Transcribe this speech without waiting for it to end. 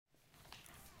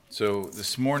So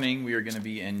this morning we are going to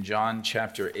be in John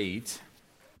chapter 8,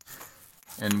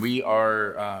 and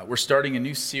we're starting a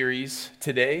new series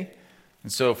today. And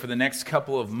so for the next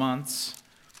couple of months,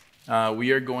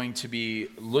 we are going to be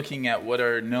looking at what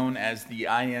are known as the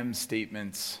I am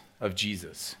statements of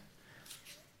Jesus.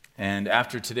 And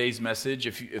after today's message,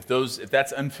 if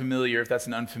that's unfamiliar, if that's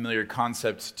an unfamiliar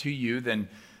concept to you, then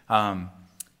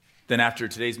after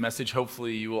today's message,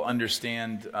 hopefully you will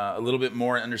understand a little bit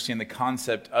more and understand the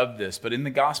concept of this. But in the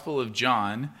Gospel of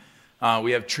John,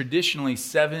 we have traditionally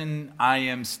 7 I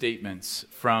am statements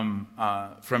from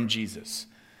Jesus.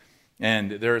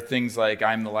 And there are things like,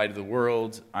 I am the light of the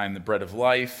world, I am the bread of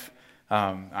life,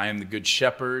 I am the good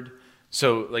shepherd.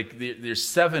 So there's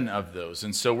 7 of those.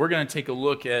 And so we're going to take a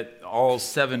look at all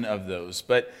 7 of those.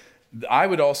 But I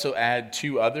would also add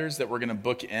 2 others that we're going to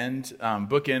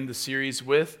bookend the series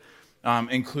with.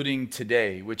 Including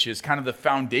today, which is kind of the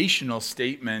foundational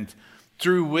statement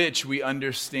through which we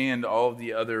understand all of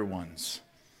the other ones.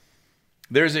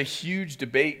 There's a huge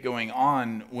debate going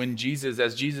on when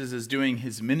as Jesus is doing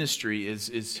his ministry,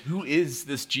 is who is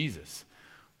this Jesus?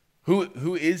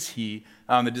 Who is he?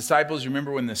 The disciples,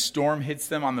 remember when the storm hits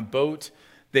them on the boat,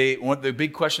 the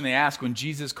big question they ask when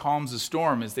Jesus calms the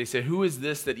storm is they say, who is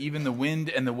this that even the wind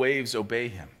and the waves obey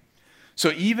him? So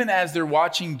even as they're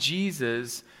watching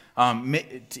Jesus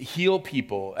heal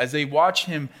people, as they watch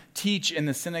him teach in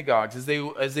the synagogues, as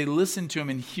they listen to him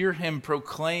and hear him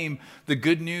proclaim the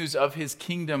good news of his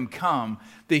kingdom come,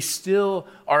 they still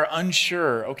are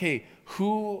unsure. Okay,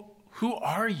 who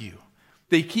are you?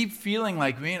 They keep feeling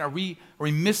like, man, are we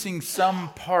missing some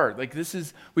part? Like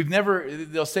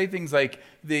they'll say things like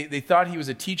they thought he was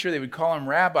a teacher, they would call him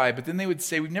rabbi, but then they would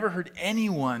say, we've never heard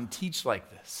anyone teach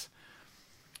like this.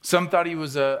 Some thought he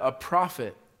was a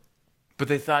prophet. But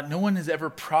they thought no one has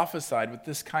ever prophesied with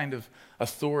this kind of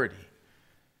authority.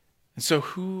 And so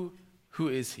who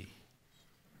is he?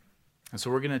 And so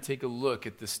we're going to take a look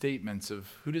at the statements of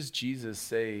who does Jesus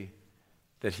say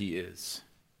that he is.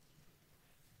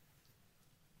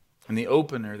 And the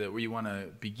opener that we want to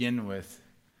begin with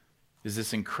is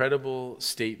this incredible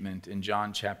statement in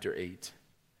John chapter 8.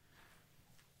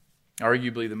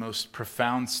 Arguably the most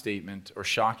profound statement or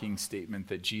shocking statement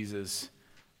that Jesus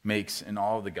makes in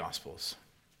all of the Gospels.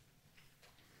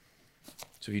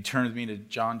 So if you turn with me to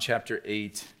John chapter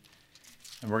 8,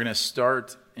 and we're going to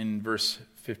start in verse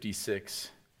 56,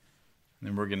 and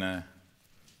then we're going to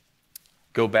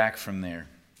go back from there.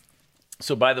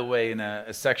 So by the way, in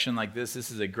a section like this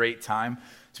is a great time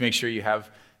to make sure you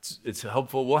have, it's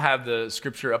helpful. We'll have the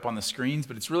scripture up on the screens,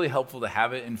 but it's really helpful to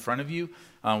have it in front of you.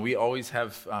 We always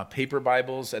have paper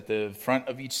Bibles at the front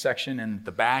of each section and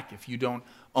the back. If you don't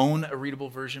own a readable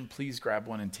version, please grab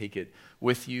one and take it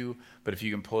with you. But if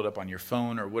you can pull it up on your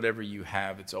phone or whatever you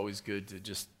have, it's always good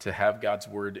to have God's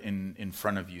word in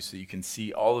front of you so you can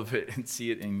see all of it and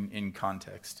see it in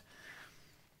context.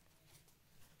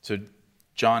 So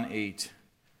John 8,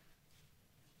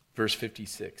 verse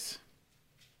 56.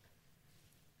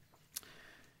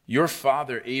 Your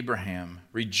father Abraham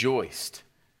rejoiced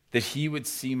that he would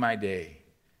see my day.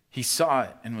 He saw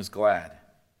it and was glad.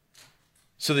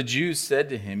 So the Jews said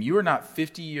to him, you are not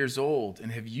 50 years old,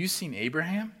 and have you seen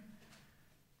Abraham?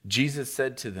 Jesus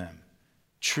said to them,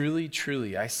 truly,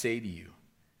 truly, I say to you,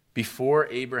 before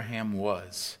Abraham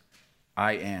was,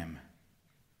 I am.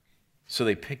 So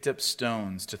they picked up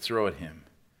stones to throw at him,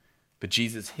 but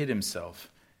Jesus hid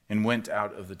himself and went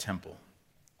out of the temple.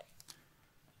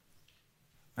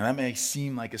 Now that may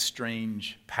seem like a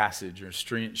strange passage or a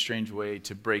strange way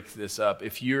to break this up.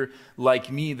 If you're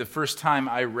like me, the first time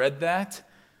I read that,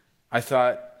 I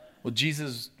thought, well,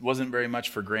 Jesus wasn't very much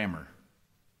for grammar,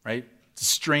 right? It's a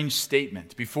strange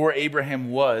statement. Before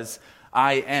Abraham was,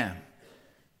 I am.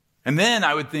 And then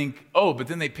I would think, but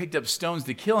then they picked up stones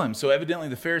to kill him. So evidently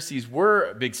the Pharisees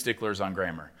were big sticklers on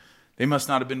grammar. They must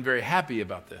not have been very happy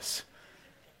about this.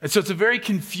 And so it's a very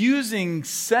confusing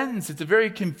sentence. It's a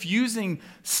very confusing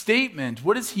statement.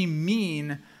 What does he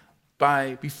mean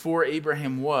by before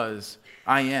Abraham was,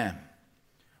 I am?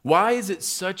 Why is it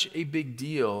such a big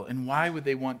deal, and why would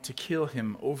they want to kill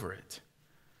him over it?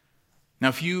 Now,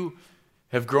 if you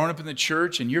have grown up in the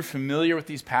church and you're familiar with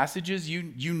these passages,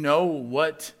 you know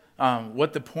what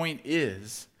the point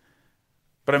is.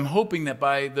 But I'm hoping that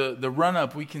by the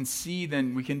run-up we can see,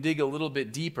 then we can dig a little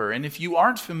bit deeper. And if you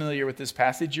aren't familiar with this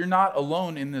passage, you're not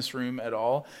alone in this room at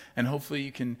all. And hopefully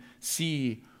you can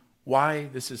see why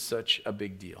this is such a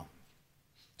big deal.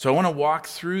 So I want to walk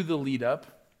through the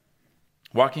lead-up,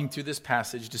 walking through this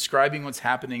passage, describing what's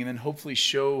happening, and then hopefully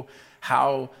show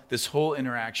how this whole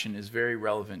interaction is very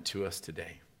relevant to us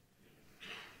today.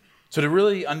 So to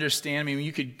really understand,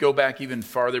 you could go back even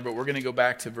farther, but we're going to go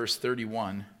back to verse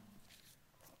 31.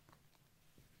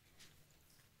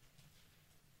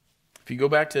 If you go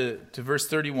back to verse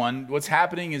 31, what's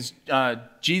happening is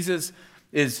Jesus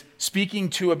is speaking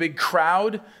to a big crowd/mob,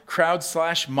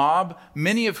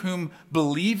 many of whom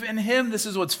believe in him. This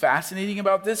is what's fascinating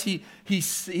about this.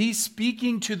 He's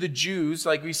speaking to the Jews,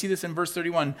 like we see this in verse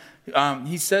 31.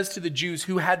 He says to the Jews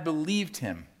who had believed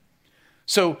him.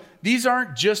 So these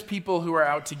aren't just people who are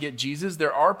out to get Jesus.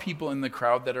 There are people in the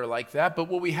crowd that are like that. But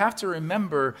what we have to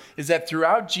remember is that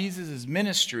throughout Jesus'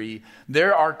 ministry,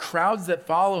 there are crowds that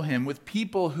follow him with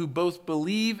people who both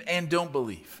believe and don't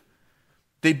believe.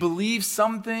 They believe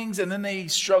some things and then they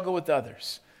struggle with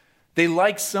others. They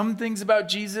like some things about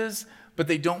Jesus, but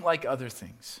they don't like other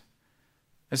things.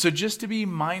 And so just to be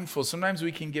mindful, sometimes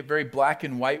we can get very black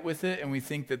and white with it, and we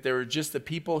think that there are just the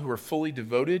people who are fully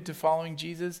devoted to following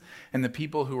Jesus and the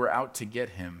people who are out to get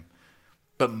him.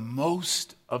 But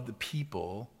most of the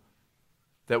people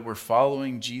that were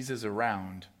following Jesus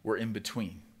around were in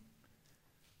between.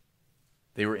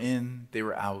 They were in, they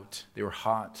were out, they were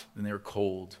hot, then they were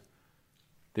cold.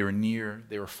 They were near,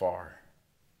 they were far.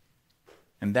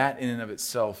 And that in and of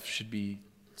itself should be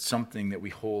something that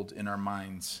we hold in our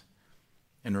minds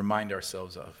and remind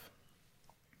ourselves of.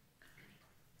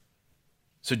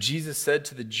 So Jesus said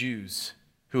to the Jews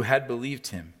who had believed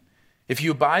him, "If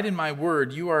you abide in my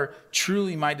word, you are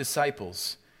truly my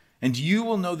disciples, and you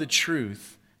will know the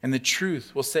truth, and the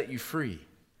truth will set you free."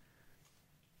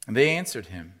 And they answered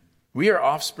him, "We are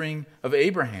offspring of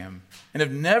Abraham and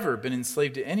have never been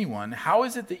enslaved to anyone. How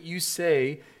is it that you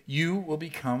say you will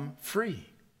become free?"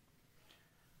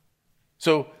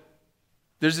 So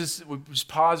there's this, we just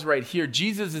pause right here.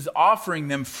 Jesus is offering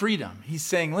them freedom. He's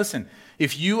saying, listen,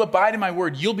 if you abide in my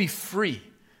word, you'll be free.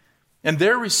 And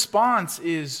their response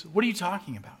is, what are you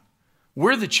talking about?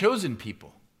 We're the chosen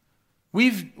people.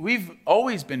 We've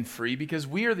always been free because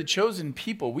we are the chosen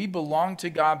people. We belong to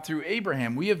God through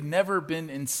Abraham. We have never been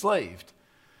enslaved,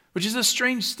 which is a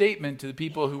strange statement to the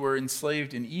people who were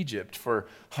enslaved in Egypt for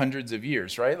hundreds of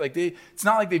years, right? It's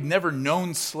not like they've never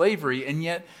known slavery, and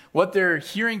yet what they're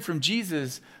hearing from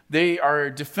Jesus, they are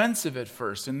defensive at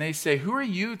first, and they say, who are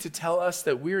you to tell us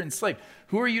that we're enslaved?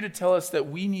 Who are you to tell us that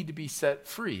we need to be set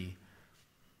free?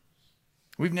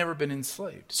 We've never been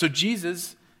enslaved. So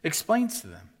Jesus explains to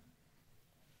them.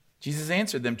 Jesus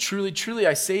answered them, "Truly, truly,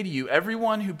 I say to you,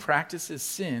 everyone who practices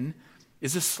sin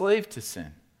is a slave to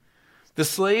sin. The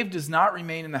slave does not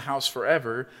remain in the house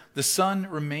forever. The son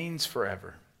remains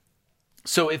forever.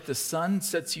 So if the son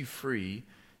sets you free,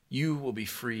 you will be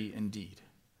free indeed."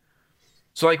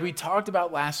 So like we talked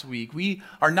about last week, we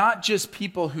are not just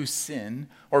people who sin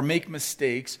or make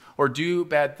mistakes or do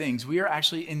bad things. We are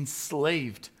actually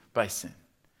enslaved by sin.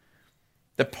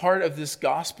 The part of this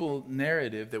gospel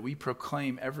narrative that we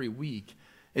proclaim every week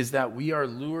is that we are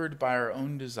lured by our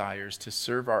own desires to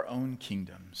serve our own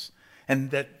kingdoms. And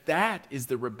that is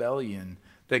the rebellion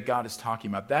that God is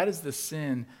talking about. That is the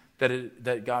sin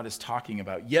that God is talking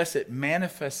about. Yes, it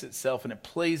manifests itself and it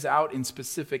plays out in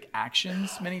specific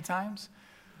actions many times.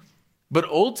 But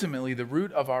ultimately, the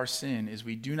root of our sin is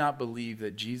we do not believe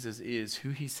that Jesus is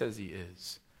who he says he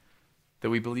is. That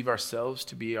we believe ourselves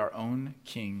to be our own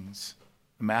kings,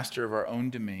 the master of our own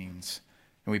domains,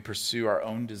 and we pursue our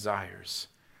own desires.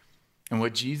 And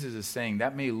what Jesus is saying,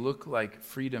 that may look like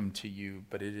freedom to you,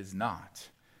 but it is not.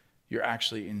 You're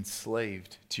actually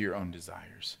enslaved to your own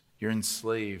desires. You're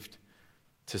enslaved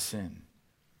to sin.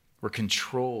 We're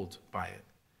controlled by it.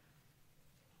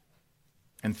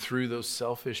 And through those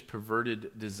selfish,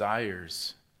 perverted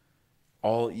desires,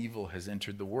 all evil has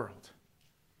entered the world.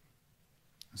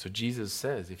 And so Jesus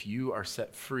says, if you are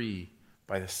set free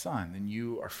by the Son, then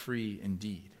you are free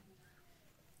indeed.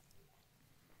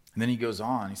 And then he goes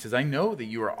on. He says, "I know that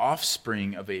you are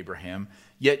offspring of Abraham,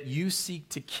 yet you seek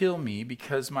to kill me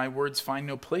because my words find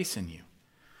no place in you.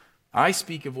 I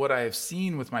speak of what I have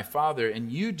seen with my father, and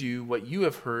you do what you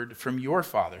have heard from your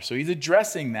father." So he's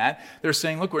addressing that. They're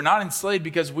saying, look, we're not enslaved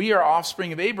because we are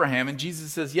offspring of Abraham. And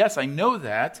Jesus says, yes, I know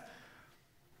that,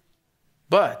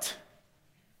 but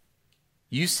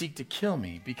you seek to kill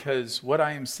me because what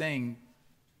I am saying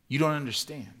you don't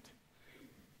understand.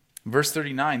 Verse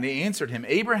 39, they answered him,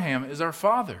 "Abraham is our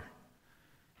father."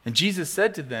 And Jesus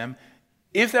said to them,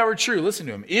 if that were true, listen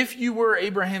to him, if you were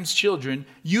Abraham's children,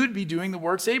 you'd be doing the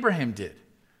works Abraham did.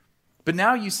 But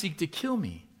now you seek to kill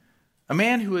me, a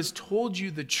man who has told you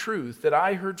the truth that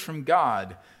I heard from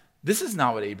God. This is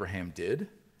not what Abraham did.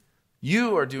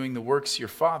 You are doing the works your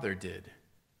father did.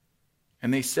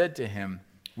 And they said to him,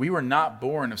 "We were not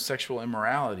born of sexual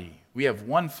immorality. We have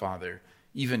one Father,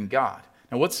 even God."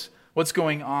 Now what's What's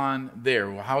going on there?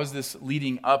 Well, how is this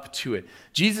leading up to it?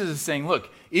 Jesus is saying, look,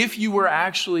 if you were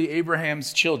actually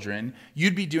Abraham's children,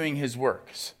 you'd be doing his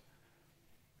works.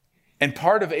 And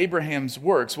part of Abraham's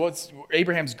works,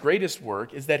 Abraham's greatest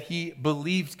work, is that he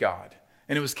believed God,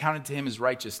 and it was counted to him as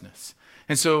righteousness.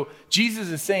 And so Jesus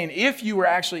is saying, if you were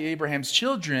actually Abraham's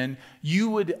children, you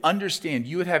would understand,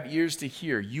 you would have ears to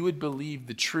hear, you would believe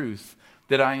the truth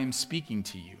that I am speaking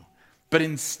to you. But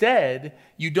instead,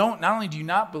 not only do you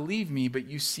not believe me, but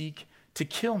you seek to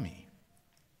kill me.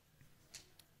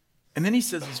 And then he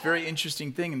says this very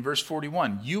interesting thing in verse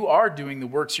 41. You are doing the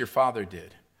works your father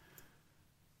did.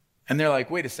 And they're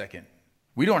like, wait a second.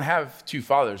 We don't have two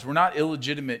fathers. We're not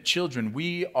illegitimate children.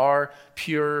 We are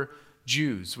pure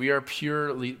Jews. We are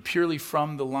purely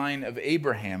from the line of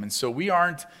Abraham. And so we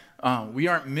aren't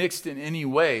mixed in any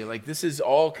way. Like this is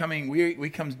all coming, we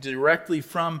come directly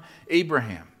from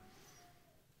Abraham.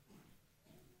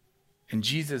 And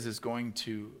Jesus is going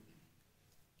to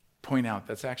point out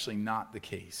that's actually not the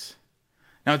case.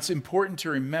 Now, it's important to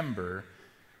remember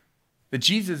that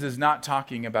Jesus is not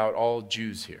talking about all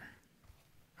Jews here.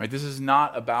 Right? This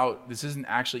isn't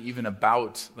actually even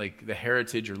about like the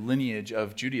heritage or lineage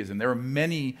of Judaism. There were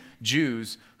many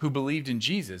Jews who believed in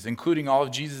Jesus, including all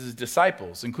of Jesus'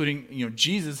 disciples, including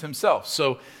Jesus himself.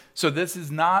 So this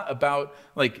is not about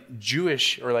like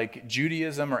Jewish or like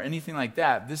Judaism or anything like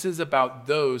that. This is about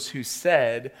those who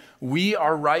said, we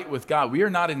are right with God. We are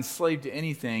not enslaved to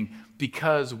anything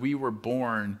because we were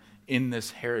born in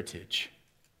this heritage.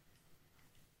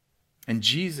 And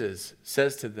Jesus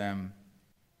says to them,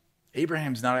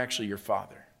 Abraham's not actually your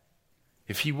father.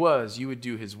 If he was, you would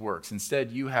do his works.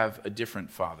 Instead, you have a different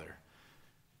father.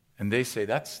 And they say,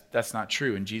 that's not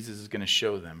true. And Jesus is going to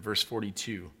show them. Verse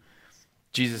 42.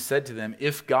 Jesus said to them,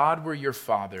 if God were your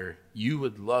father, you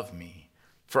would love me,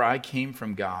 for I came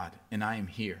from God, and I am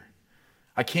here.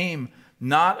 I came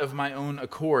not of my own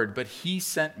accord, but he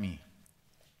sent me.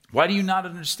 Why do you not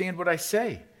understand what I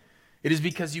say? It is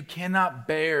because you cannot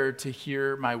bear to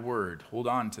hear my word. Hold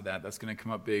on to that. That's going to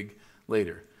come up big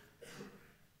later. He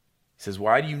says,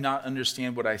 why do you not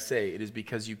understand what I say? It is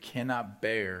because you cannot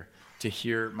bear to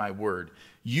hear my word.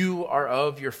 You are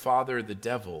of your father, the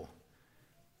devil,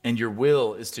 and your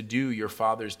will is to do your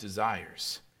father's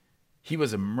desires. He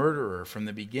was a murderer from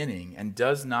the beginning and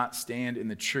does not stand in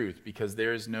the truth because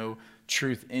there is no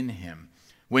truth in him.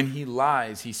 When he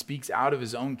lies, he speaks out of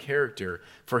his own character,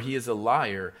 for he is a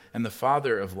liar and the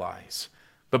father of lies.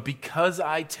 But because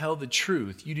I tell the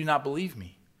truth, you do not believe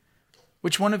me.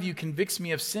 Which one of you convicts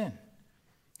me of sin?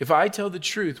 If I tell the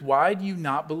truth, why do you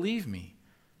not believe me?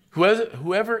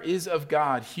 Whoever is of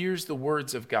God hears the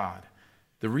words of God.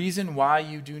 The reason why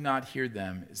you do not hear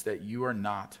them is that you are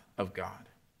not of God.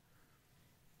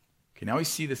 Okay, now we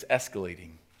see this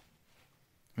escalating.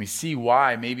 We see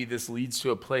why maybe this leads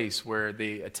to a place where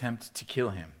they attempt to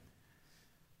kill him.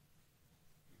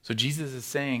 So Jesus is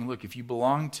saying, look, if you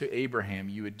belong to Abraham,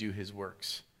 you would do his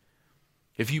works.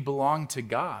 If you belong to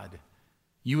God,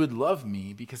 you would love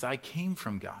me because I came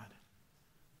from God.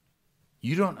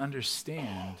 You don't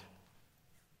understand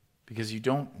because you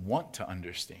don't want to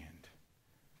understand,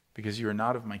 because you are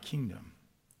not of my kingdom.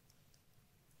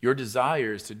 Your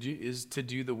desire is to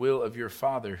do the will of your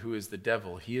father, who is the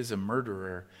devil. He is a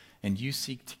murderer, and you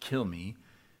seek to kill me.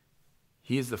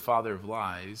 He is the father of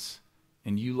lies,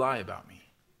 and you lie about me.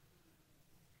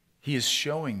 He is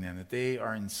showing them that they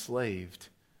are enslaved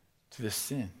to the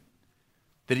sin.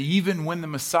 That even when the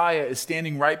Messiah is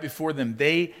standing right before them,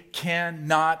 they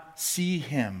cannot see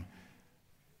him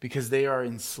because they are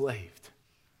enslaved.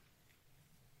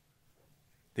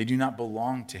 They do not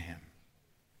belong to him.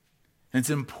 And it's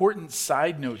an important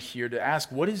side note here to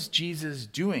ask, what is Jesus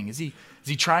doing? Is he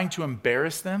trying to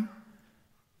embarrass them?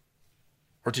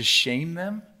 Or to shame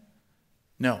them?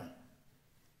 No.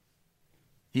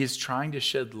 He is trying to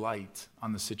shed light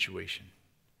on the situation.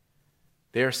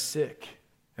 They are sick,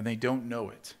 and they don't know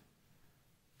it.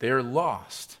 They are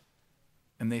lost,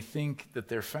 and they think that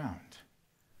they're found.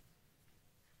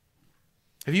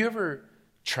 Have you ever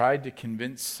tried to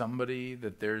convince somebody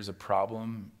that there's a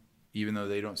problem even though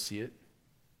they don't see it?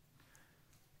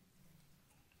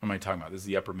 What am I talking about? This is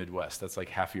the upper Midwest. That's like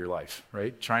half of your life,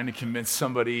 right? Trying to convince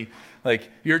somebody,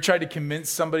 like you ever tried to convince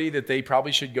somebody that they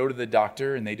probably should go to the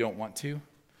doctor and they don't want to?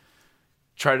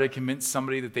 Try to convince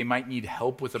somebody that they might need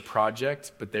help with a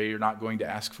project, but they're not going to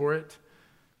ask for it?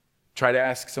 Try to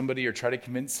ask somebody or try to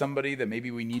convince somebody that maybe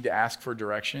we need to ask for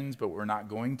directions, but we're not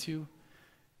going to?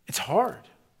 It's hard,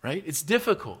 right? It's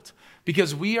difficult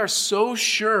because we are so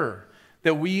sure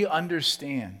that we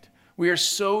understand. We are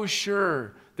so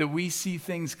sure that we see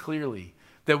things clearly,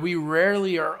 that we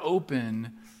rarely are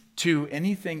open to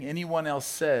anything anyone else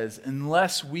says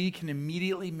unless we can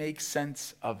immediately make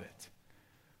sense of it.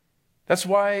 That's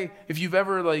why if you've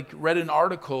ever read an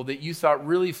article that you thought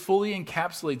really fully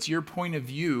encapsulates your point of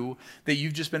view that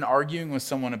you've just been arguing with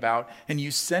someone about, and you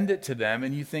send it to them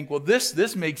and you think, well,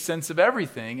 this makes sense of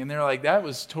everything, and they're like, that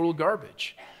was total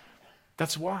garbage.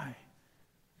 That's why.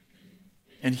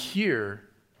 And here,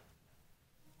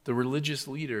 the religious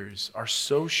leaders are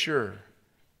so sure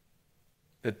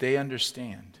that they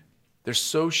understand. They're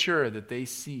so sure that they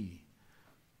see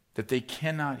that they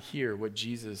cannot hear what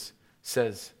Jesus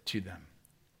says to them.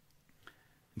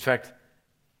 In fact,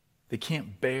 they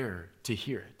can't bear to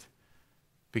hear it,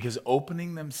 because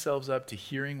opening themselves up to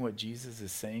hearing what Jesus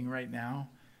is saying right now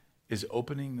is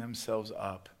opening themselves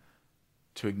up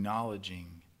to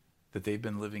acknowledging that they've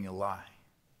been living a lie,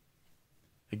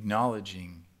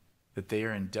 acknowledging that they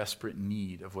are in desperate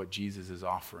need of what Jesus is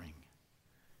offering.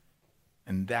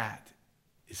 And that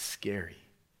is scary.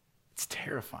 It's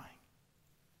terrifying.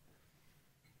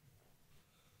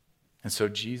 And so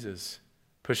Jesus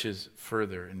pushes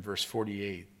further in verse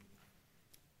 48.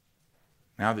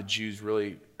 Now the Jews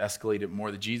really escalate it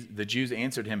more. The Jews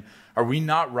answered him, "Are we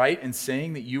not right in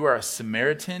saying that you are a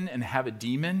Samaritan and have a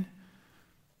demon?"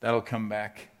 That'll come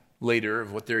back later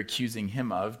of what they're accusing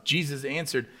him of. Jesus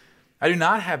answered, "I do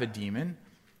not have a demon,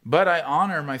 but I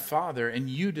honor my Father, and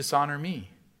you dishonor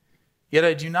me. Yet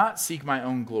I do not seek my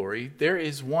own glory. There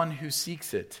is one who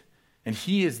seeks it, and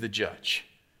he is the judge.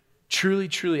 Truly,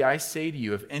 truly, I say to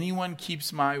you, if anyone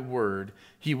keeps my word,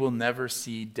 he will never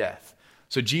see death."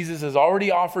 So Jesus has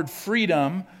already offered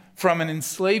freedom from an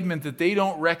enslavement that they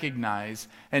don't recognize,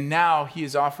 and now he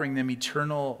is offering them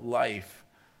eternal life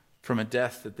from a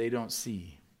death that they don't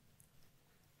see.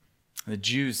 The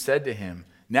Jews said to him,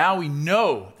 "Now we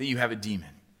know that you have a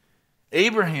demon.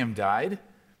 Abraham died,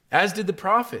 as did the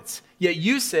prophets. Yet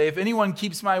you say, if anyone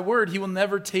keeps my word, he will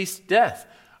never taste death.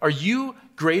 Are you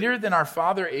greater than our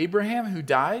father Abraham, who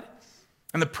died?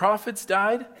 And the prophets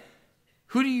died?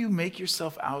 Who do you make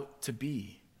yourself out to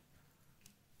be?"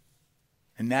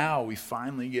 And now we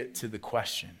finally get to the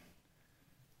question.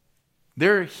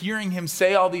 They're hearing him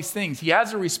say all these things. He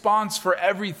has a response for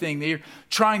everything. They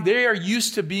are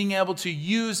used to being able to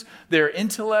use their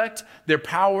intellect, their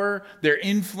power, their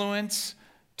influence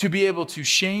to be able to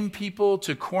shame people,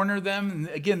 to corner them. And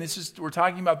again, we're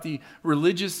talking about the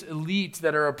religious elite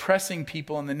that are oppressing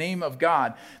people in the name of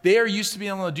God. They are used to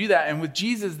being able to do that, and with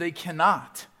Jesus, they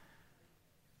cannot.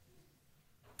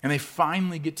 And they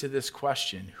finally get to this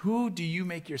question: who do you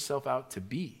make yourself out to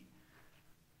be?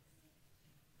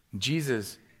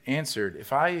 Jesus answered,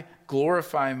 "If I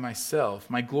glorify myself,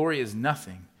 my glory is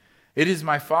nothing. It is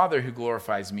my Father who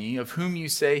glorifies me, of whom you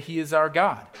say he is our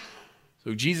God."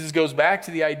 So Jesus goes back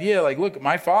to the idea look,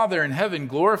 my Father in heaven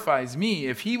glorifies me.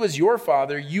 If he was your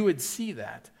Father, you would see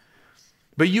that.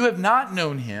 But you have not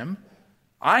known him.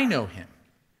 I know him.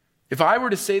 If I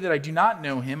were to say that I do not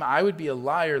know him, I would be a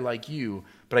liar like you,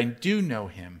 but I do know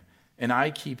him, and I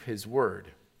keep his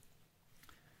word.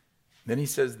 Then he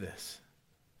says this.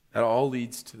 That all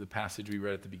leads to the passage we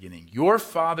read at the beginning. Your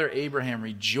father Abraham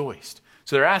rejoiced.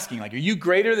 So they're asking, are you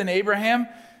greater than Abraham?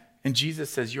 And Jesus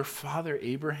says, your father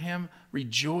Abraham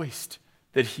rejoiced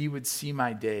that he would see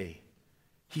my day.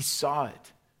 He saw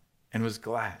it and was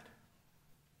glad.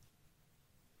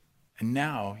 And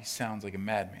now he sounds like a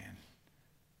madman.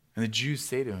 And the Jews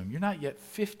say to him, "You're not yet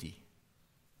 50.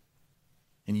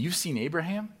 And you've seen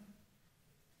Abraham?"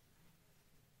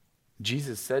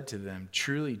 Jesus said to them,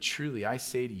 "Truly, truly, I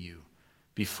say to you,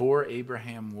 before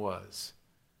Abraham was,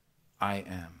 I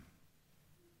am."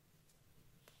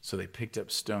 So they picked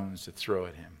up stones to throw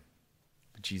at him.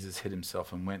 But Jesus hid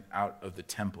himself and went out of the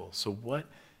temple. So what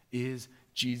is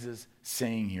Jesus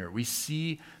saying here? We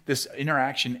see this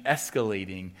interaction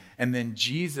escalating, and then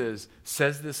Jesus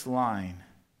says this line.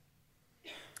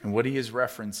 And what he is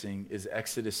referencing is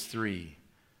Exodus 3,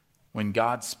 when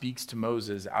God speaks to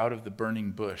Moses out of the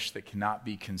burning bush that cannot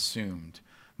be consumed.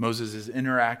 Moses is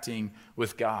interacting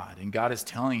with God, and God is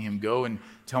telling him, "Go and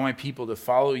tell my people to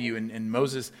follow you." And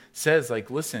Moses says,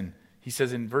 listen, he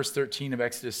says in verse 13 of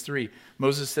Exodus 3,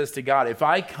 Moses says to God, "If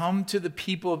I come to the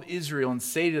people of Israel and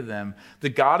say to them, 'The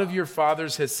God of your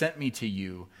fathers has sent me to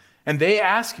you,' and they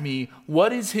ask me,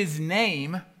 'What is his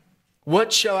name?'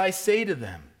 what shall I say to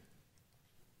them?"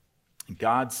 And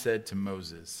God said to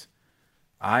Moses,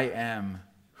 "I am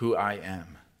who I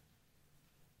am."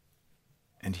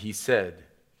 And he said,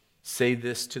 "Say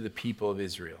this to the people of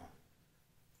Israel,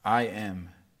 'I am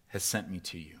has sent me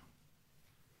to you.'"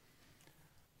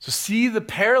 So see the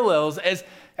parallels as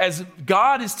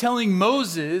God is telling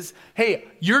Moses, hey,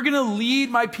 you're going to lead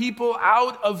my people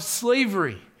out of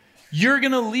slavery. You're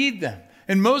going to lead them.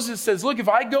 And Moses says, look, if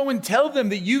I go and tell them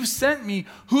that you've sent me,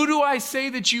 who do I say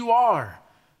that you are?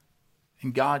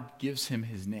 And God gives him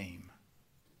his name.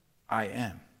 I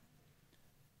am.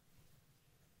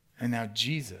 And now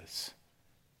Jesus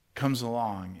comes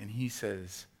along and he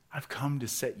says, I've come to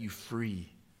set you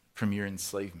free from your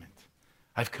enslavement.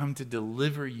 I've come to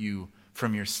deliver you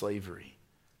from your slavery.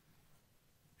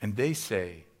 And they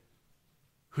say,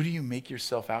 who do you make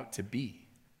yourself out to be?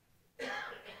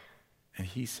 And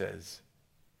he says,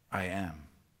 I am.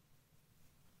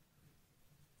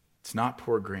 It's not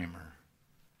poor grammar.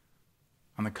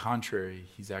 On the contrary,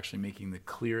 he's actually making the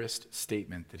clearest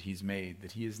statement that he's made,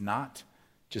 that he is not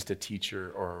just a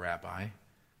teacher or a rabbi.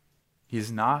 He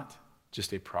is not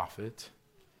just a prophet.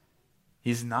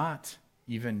 He's not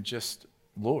even just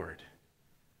Lord.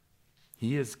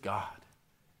 He is God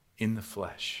in the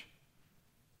flesh.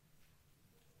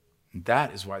 And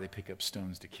that is why they pick up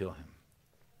stones to kill him.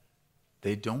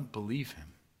 They don't believe him.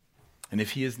 And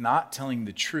if he is not telling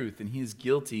the truth, then he is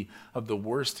guilty of the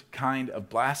worst kind of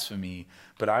blasphemy.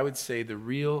 But I would say the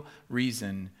real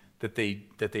reason that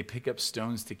they pick up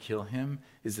stones to kill him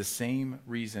is the same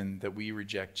reason that we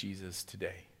reject Jesus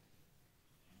today.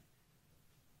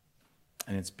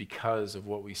 And it's because of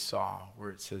what we saw, where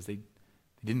it says they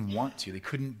didn't want to. They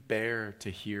couldn't bear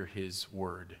to hear his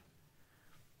word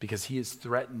because he is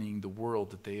threatening the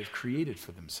world that they have created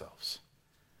for themselves,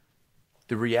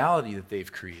 the reality that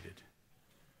they've created.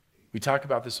 We talk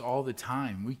about this all the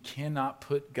time. We cannot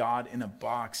put God in a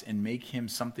box and make him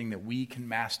something that we can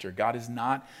master. God is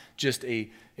not just a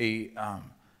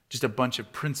bunch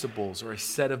of principles or a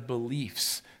set of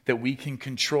beliefs that we can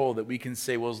control, that we can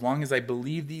say, well, as long as I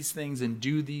believe these things and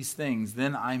do these things,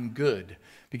 then I'm good.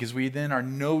 Because we then are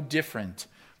no different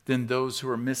than those who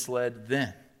are misled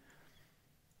then.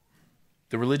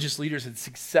 The religious leaders had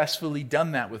successfully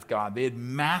done that with God. They had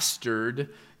mastered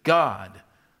God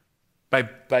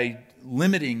by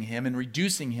limiting him and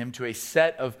reducing him to a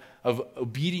set of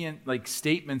obedient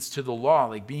statements to the law,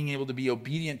 like being able to be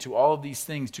obedient to all of these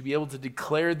things, to be able to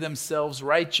declare themselves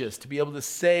righteous, to be able to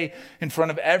say in front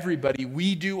of everybody,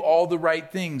 we do all the right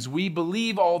things, we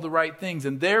believe all the right things,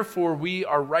 and therefore we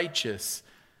are righteous.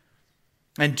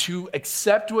 And to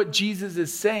accept what Jesus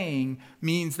is saying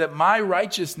means that my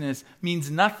righteousness means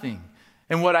nothing.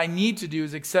 And what I need to do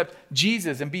is accept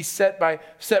Jesus and be set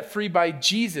free by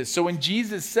Jesus. So when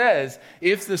Jesus says,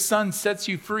 if the Son sets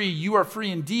you free, you are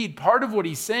free indeed, part of what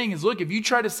he's saying is, look, if you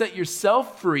try to set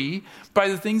yourself free by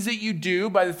the things that you do,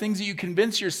 by the things that you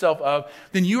convince yourself of,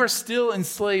 then you are still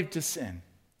enslaved to sin.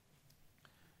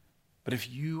 But if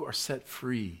you are set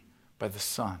free by the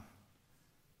Son,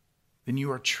 then you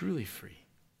are truly free.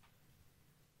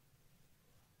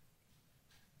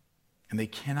 And they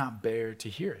cannot bear to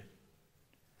hear it.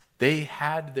 They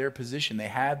had their position. They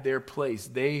had their place.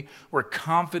 They were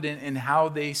confident in how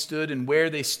they stood and where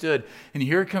they stood. And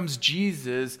here comes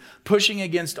Jesus pushing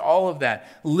against all of that,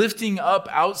 lifting up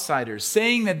outsiders,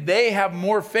 saying that they have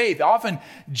more faith. Often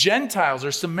Gentiles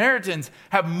or Samaritans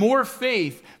have more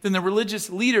faith than the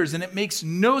religious leaders, and it makes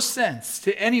no sense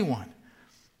to anyone.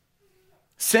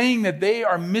 Saying that they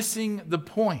are missing the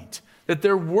point, that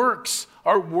their works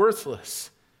are worthless.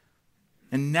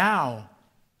 And now,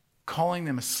 calling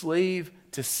them a slave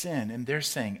to sin. And they're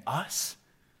saying, us?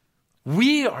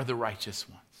 We are the righteous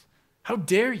ones. How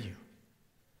dare you?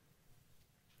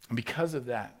 And because of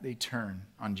that, they turn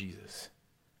on Jesus.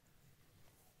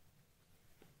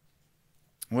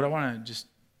 What I want to just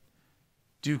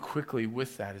do quickly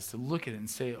with that is to look at it and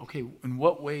say, okay, in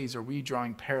what ways are we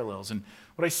drawing parallels? And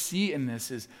what I see in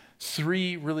this is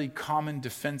three really common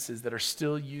defenses that are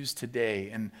still used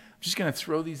today. And I'm just going to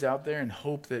throw these out there and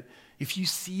hope that if you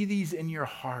see these in your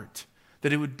heart,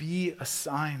 that it would be a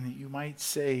sign that you might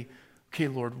say, okay,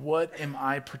 Lord, what am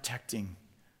I protecting?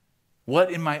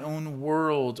 What in my own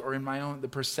world or in the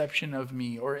perception of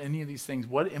me or any of these things,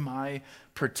 what am I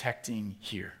protecting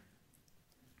here?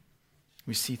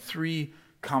 We see three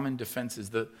common defenses.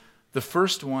 The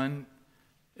first one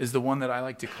is the one that I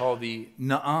like to call the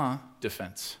nuh-uh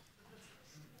defense.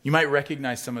 You might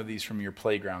recognize some of these from your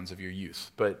playgrounds of your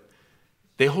youth, but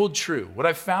they hold true. What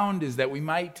I've found is that we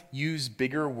might use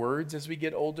bigger words as we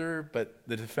get older, but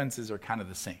the defenses are kind of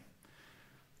the same.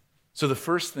 So the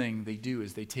first thing they do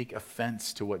is they take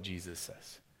offense to what Jesus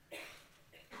says.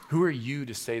 Who are you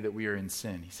to say that we are in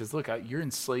sin? He says, look, you're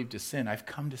enslaved to sin. I've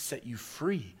come to set you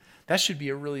free. That should be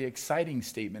a really exciting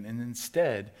statement. And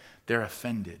instead, they're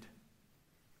offended.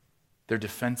 They're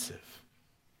defensive.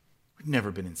 We've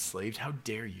never been enslaved. How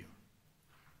dare you?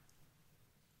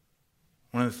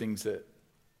 One of the things that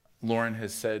Lauren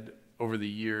has said over the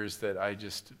years that I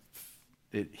just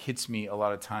it hits me a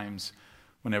lot of times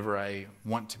whenever I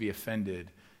want to be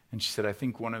offended. And she said, I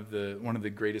think one of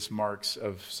the greatest marks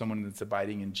of someone that's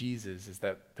abiding in Jesus is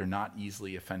that they're not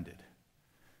easily offended.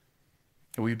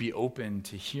 That we'd be open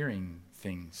to hearing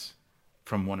things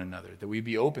from one another. That we'd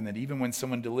be open that even when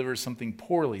someone delivers something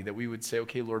poorly, that we would say,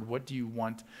 okay, Lord, what do you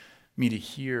want me to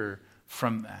hear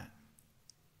from that?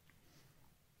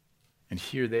 And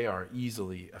here they are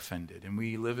easily offended. And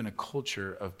we live in a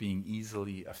culture of being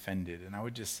easily offended. And I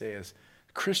would just say as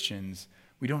Christians,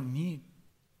 we don't need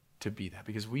to be that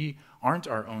because we aren't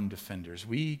our own defenders.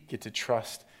 We get to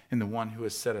trust in the one who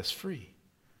has set us free.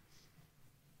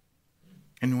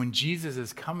 And when Jesus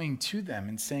is coming to them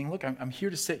and saying, look, I'm here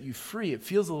to set you free, it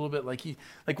feels a little bit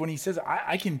like when he says,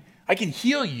 I can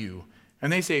heal you.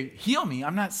 And they say, heal me,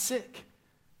 I'm not sick.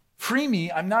 Free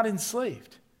me, I'm not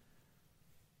enslaved.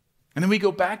 And then we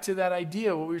go back to that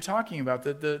idea, what we were talking about,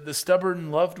 the stubborn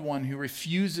loved one who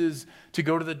refuses to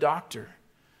go to the doctor,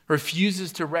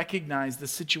 refuses to recognize the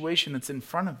situation that's in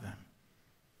front of them.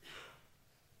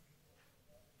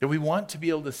 That we want to be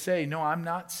able to say, no, I'm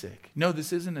not sick. No,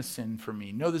 this isn't a sin for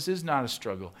me. No, this is not a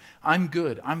struggle. I'm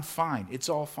good. I'm fine. It's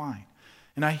all fine.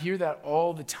 And I hear that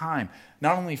all the time,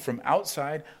 not only from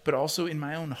outside, but also in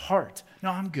my own heart.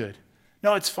 No, I'm good.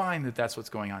 No, it's fine that that's what's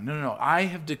going on. No. I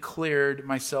have declared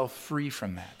myself free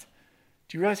from that.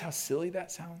 Do you realize how silly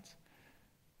that sounds?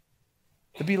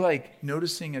 It'd be like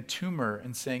noticing a tumor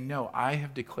and saying, no, I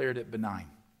have declared it benign.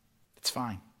 It's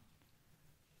fine.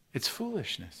 It's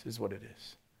foolishness is what it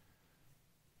is.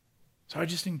 So I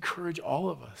just encourage all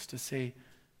of us to say,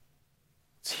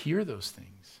 let's hear those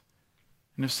things.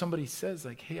 And if somebody says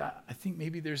like, hey, I think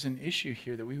maybe there's an issue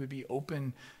here, that we would be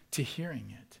open to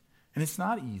hearing it. And it's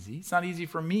not easy. It's not easy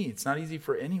for me. It's not easy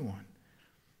for anyone.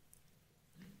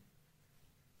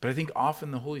 But I think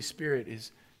often the Holy Spirit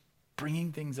is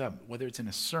bringing things up, whether it's in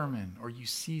a sermon or you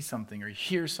see something or you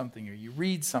hear something or you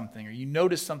read something or you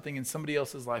notice something in somebody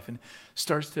else's life and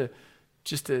starts to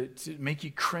make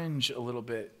you cringe a little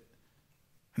bit.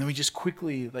 And then we just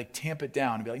quickly like tamp it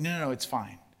down and be like, no, it's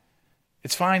fine.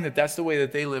 It's fine that that's the way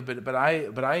that they live, but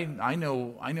I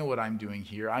know what I'm doing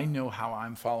here. I know how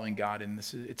I'm following God, and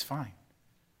it's fine.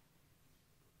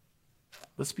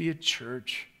 Let's be a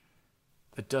church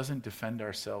that doesn't defend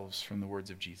ourselves from the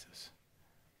words of Jesus.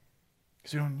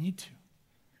 Because we don't need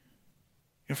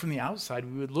to. From the outside,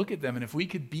 we would look at them, and if we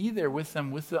could be there with them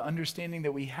with the understanding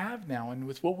that we have now and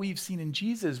with what we've seen in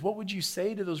Jesus, what would you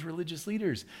say to those religious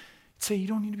leaders? You'd say, you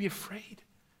don't need to be afraid.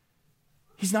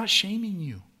 He's not shaming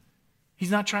you. He's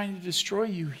not trying to destroy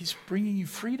you. He's bringing you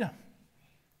freedom.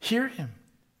 Hear him.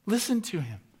 Listen to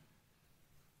him.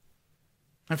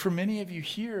 And for many of you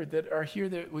here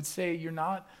that would say you're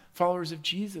not followers of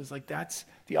Jesus, like that's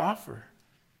the offer.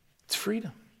 It's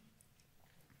freedom.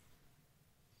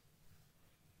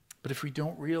 But if we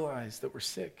don't realize that we're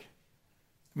sick,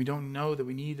 we don't know that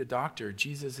we need a doctor.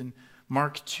 Jesus in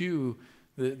Mark 2,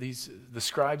 the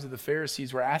scribes of the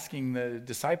Pharisees were asking the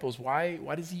disciples, why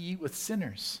does he eat with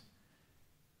sinners?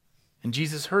 And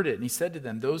Jesus heard it, and he said to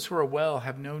them, those who are well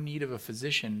have no need of a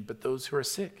physician, but those who are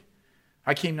sick.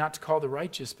 I came not to call the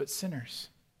righteous, but sinners.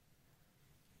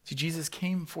 See, Jesus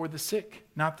came for the sick,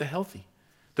 not the healthy.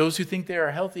 Those who think they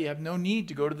are healthy have no need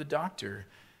to go to the doctor,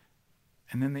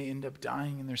 and then they end up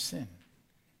dying in their sin.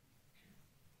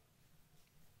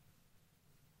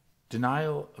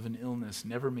 Denial of an illness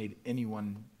never made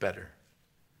anyone better.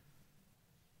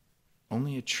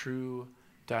 Only a true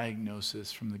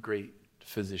diagnosis from the great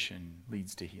physician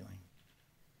leads to healing.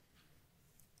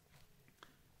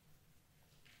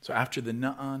 So after the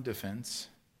nuh-uh defense,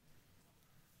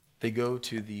 they go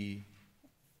to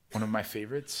one of my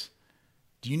favorites.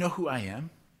 Do you know who I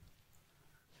am?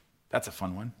 That's a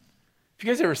fun one. Have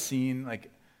you guys ever seen,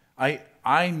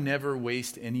 I never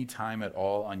waste any time at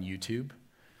all on YouTube,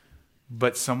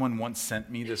 but someone once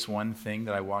sent me this one thing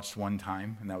that I watched one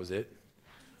time, and that was it.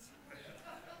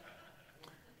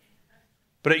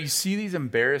 But you see these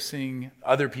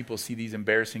other people see these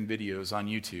embarrassing videos on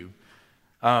YouTube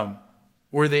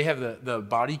where they have the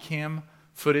body cam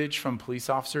footage from police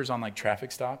officers on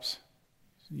traffic stops.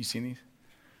 You seen these?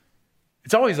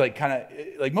 It's always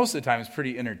most of the time it's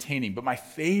pretty entertaining, but my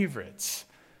favorites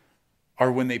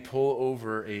are when they pull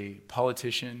over a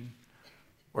politician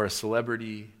or a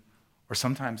celebrity or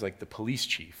sometimes the police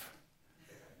chief.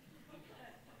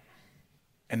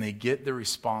 And they get the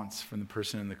response from the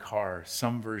person in the car,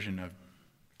 some version of,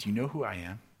 do you know who I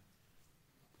am?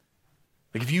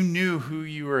 If you knew who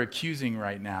you were accusing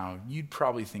right now, you'd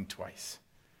probably think twice.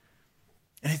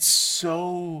 And it's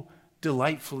so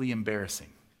delightfully embarrassing.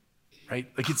 right?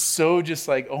 Like it's so just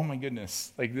like, oh my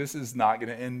goodness, like this is not going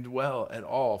to end well at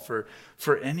all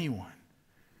for anyone.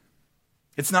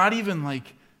 It's not even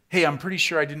like, hey, I'm pretty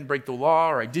sure I didn't break the law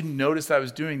or I didn't notice I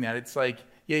was doing that. It's like,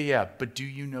 yeah, but do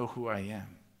you know who I am?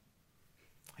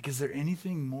 Like, is there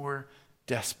anything more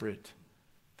desperate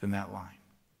than that line?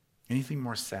 Anything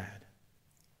more sad?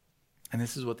 And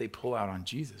this is what they pull out on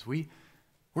Jesus.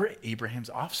 We're Abraham's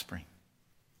offspring.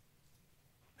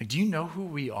 Like, do you know who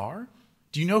we are?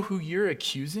 Do you know who you're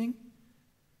accusing?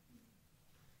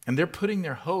 And they're putting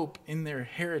their hope in their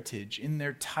heritage, in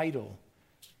their title,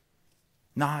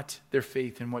 not their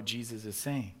faith in what Jesus is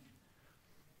saying.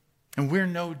 And we're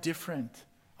no different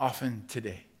often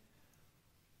today.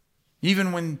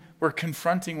 Even when we're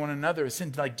confronting one another, it's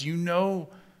like, do you know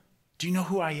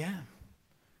who I am?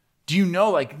 Do you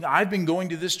know, like, I've been going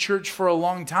to this church for a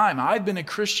long time. I've been a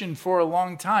Christian for a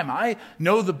long time. I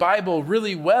know the Bible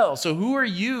really well. So who are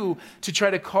you to try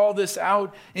to call this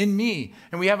out in me?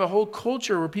 And we have a whole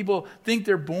culture where people think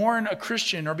they're born a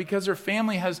Christian or because their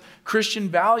family has Christian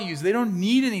values. They don't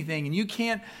need anything, and you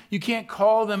can't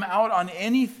call them out on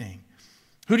anything.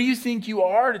 Who do you think you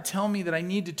are to tell me that I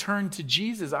need to turn to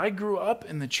Jesus? I grew up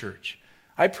in the church.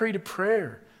 I prayed a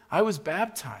prayer. I was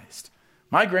baptized.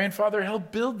 My grandfather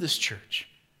helped build this church.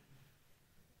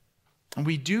 And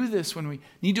we do this when we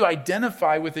need to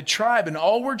identify with a tribe, and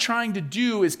all we're trying to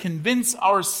do is convince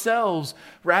ourselves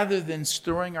rather than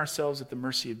throwing ourselves at the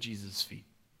mercy of Jesus' feet.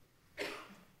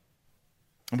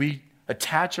 And we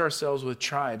attach ourselves with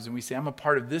tribes, and we say, I'm a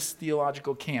part of this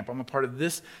theological camp. I'm a part of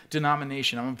this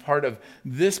denomination. I'm a part of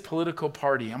this political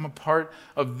party. I'm a part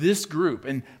of this group.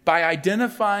 And by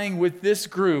identifying with this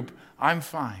group, I'm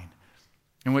fine.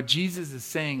 And what Jesus is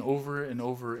saying over and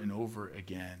over and over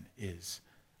again is,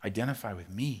 identify with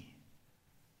me.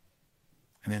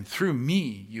 And then through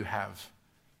me, you have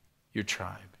your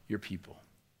tribe, your people.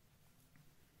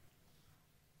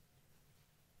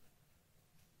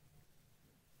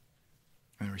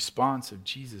 And the response of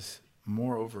Jesus,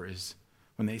 moreover, is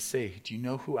when they say, do you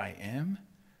know who I am?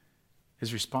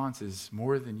 His response is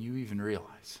more than you even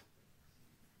realize.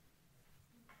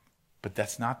 But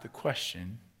that's not the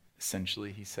question.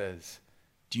 Essentially, he says,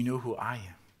 do you know who I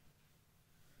am?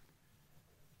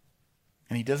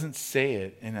 And he doesn't say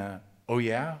it in a, oh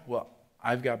yeah, well,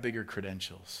 I've got bigger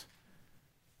credentials.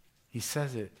 He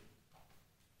says it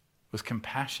with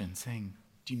compassion, saying,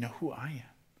 do you know who I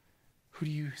am? Who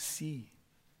do you see?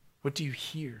 What do you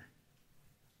hear?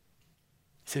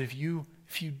 He said, if you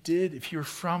were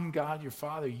from God your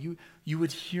Father, you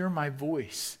would hear my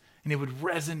voice, and it would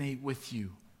resonate with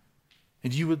you.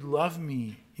 And you would love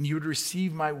me, and you would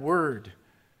receive my word.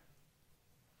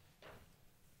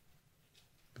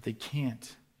 But they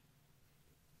can't.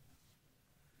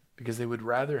 Because they would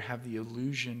rather have the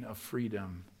illusion of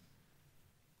freedom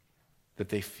that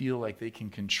they feel like they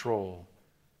can control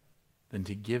than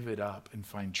to give it up and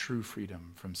find true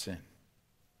freedom from sin.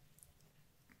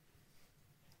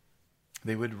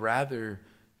 They would rather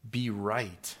be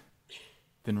right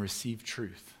than receive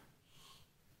truth.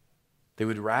 They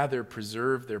would rather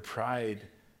preserve their pride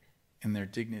and their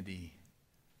dignity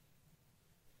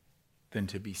than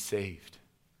to be saved.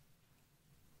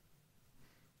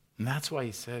 And that's why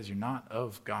he says you're not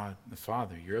of God the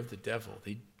Father, you're of the devil.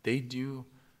 They do,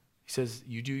 he says,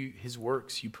 you do his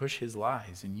works, you push his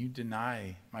lies, and you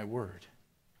deny my word.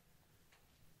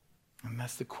 And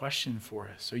that's the question for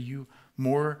us. Are you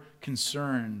more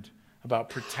concerned about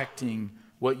protecting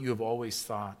what you have always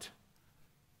thought?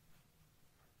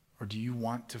 Or do you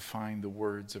want to find the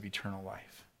words of eternal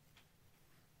life?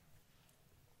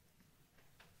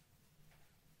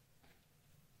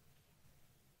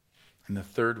 And the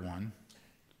third one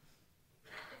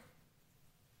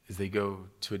is they go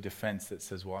to a defense that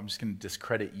says, well, I'm just going to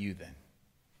discredit you then.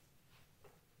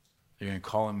 They're going to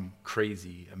call him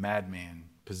crazy, a madman,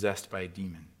 possessed by a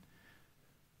demon.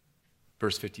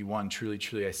 Verse 51, truly,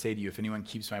 truly, I say to you, if anyone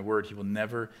keeps my word, he will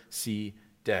never see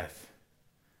death.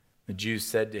 The Jews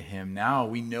said to him, now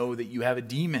we know that you have a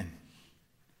demon.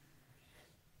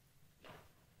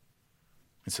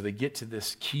 And so they get to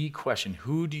this key question,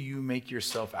 who do you make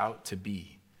yourself out to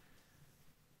be?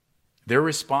 Their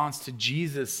response to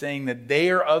Jesus saying that they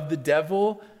are of the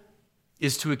devil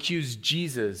is to accuse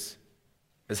Jesus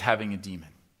as having a demon.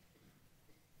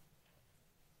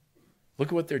 Look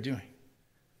at what they're doing.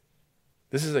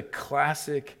 This is a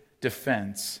classic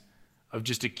defense of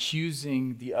just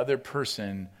accusing the other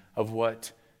person of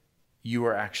what you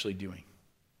are actually doing.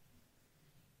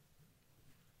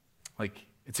 Like,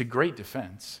 it's a great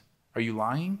defense. Are you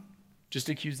lying? Just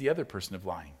accuse the other person of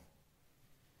lying.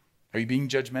 Are you being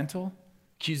judgmental?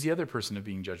 Accuse the other person of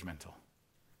being judgmental.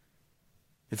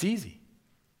 It's easy.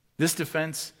 This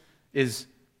defense is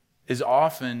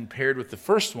often paired with the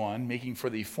first one, making for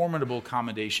the formidable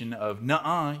accommodation of,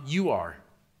 nuh-uh, you are.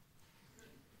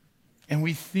 And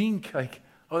we think like,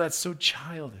 oh, that's so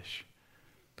childish.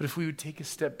 But if we would take a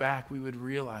step back, we would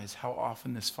realize how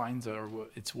often this finds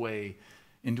its way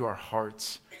into our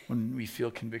hearts when we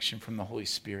feel conviction from the Holy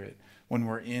Spirit, when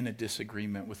we're in a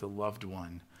disagreement with a loved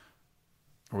one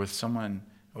or with someone,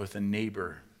 or with a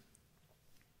neighbor.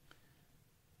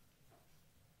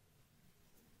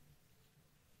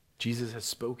 Jesus has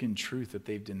spoken truth that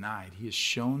they've denied. He has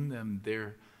shown them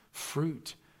their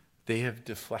fruit. They have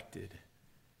deflected.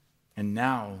 And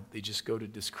now they just go to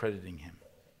discrediting him.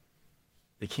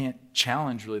 They can't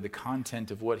challenge really the content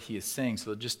of what he is saying,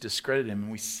 so they'll just discredit him.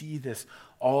 And we see this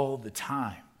all the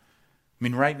time. I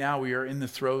mean, right now we are in the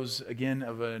throes again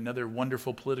of another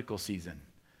wonderful political season.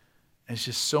 And it's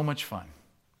just so much fun.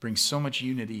 It brings so much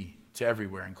unity to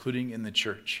everywhere, including in the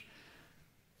church.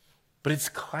 But it's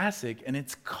classic and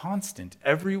it's constant.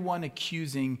 Everyone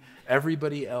accusing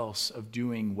everybody else of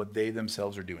doing what they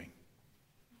themselves are doing.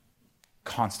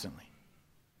 Constantly.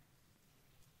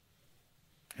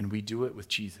 And we do it with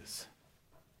Jesus.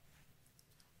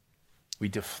 We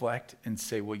deflect and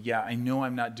say, well, yeah, I know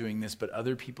I'm not doing this, but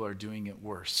other people are doing it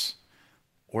worse.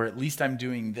 Or at least I'm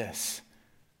doing this.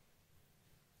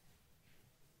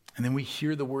 And then we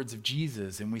hear the words of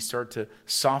Jesus and we start to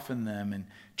soften them and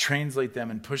translate them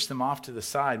and push them off to the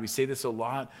side. We say this a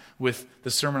lot with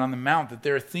the Sermon on the Mount, that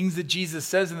there are things that Jesus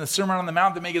says in the Sermon on the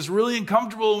Mount that make us really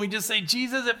uncomfortable. And we just say,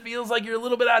 Jesus, it feels like you're a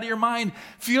little bit out of your mind.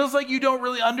 Feels like you don't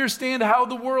really understand how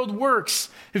the world works.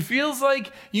 It feels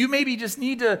like you maybe just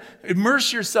need to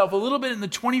immerse yourself a little bit in the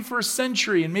 21st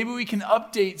century and maybe we can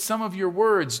update some of your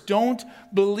words. Don't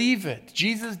believe it.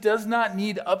 Jesus does not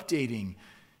need updating.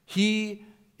 He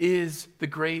is the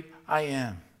great I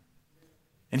am.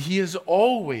 And he has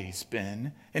always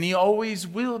been, and he always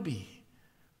will be.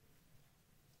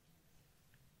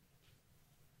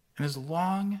 And as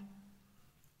long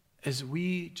as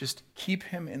we just keep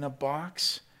him in a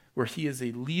box where he is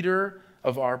a leader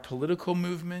of our political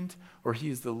movement, or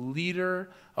he is the leader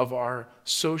of our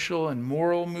social and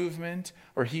moral movement,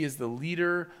 or he is the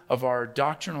leader of our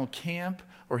doctrinal camp,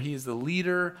 or he is the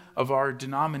leader of our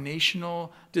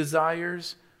denominational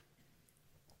desires,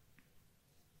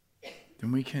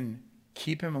 then we can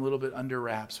keep him a little bit under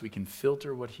wraps. We can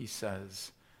filter what he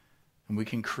says. And we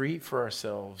can create for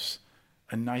ourselves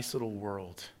a nice little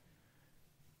world.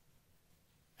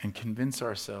 And convince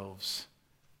ourselves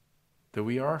that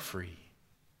we are free.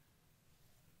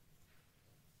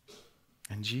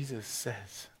 And Jesus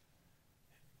says,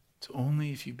 it's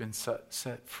only if you've been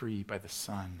set free by the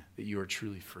Son that you are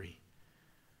truly free.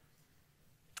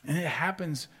 And it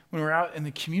happens when we're out in the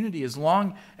community. As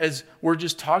long as we're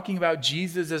just talking about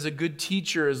Jesus as a good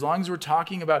teacher, as long as we're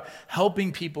talking about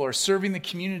helping people or serving the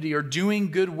community or doing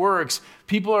good works,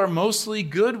 people are mostly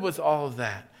good with all of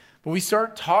that. But we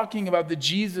start talking about the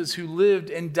Jesus who lived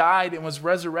and died and was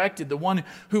resurrected, the one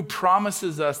who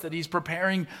promises us that he's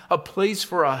preparing a place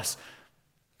for us.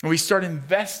 And we start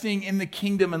investing in the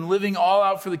kingdom and living all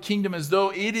out for the kingdom as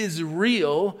though it is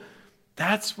real.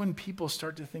 That's when people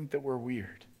start to think that we're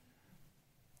weird.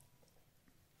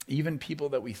 Even people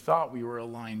that we thought we were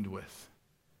aligned with.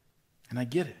 And I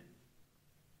get it.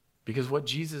 Because what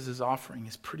Jesus is offering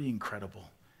is pretty incredible.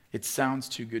 It sounds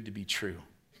too good to be true.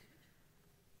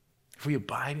 If we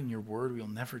abide in your word, we'll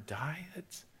never die.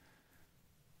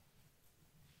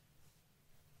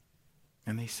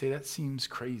 And they say that seems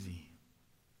crazy.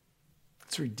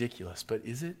 It's ridiculous, but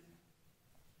is it?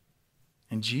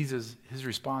 And Jesus, his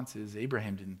response is,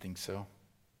 Abraham didn't think so.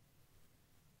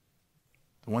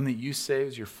 The one that you say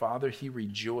was your father, he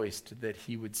rejoiced that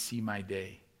he would see my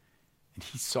day. And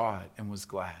he saw it and was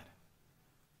glad.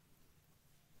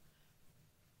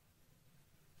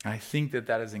 And I think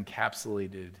that is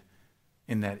encapsulated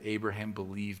in that Abraham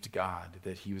believed God,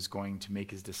 that he was going to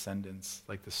make his descendants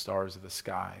like the stars of the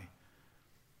sky.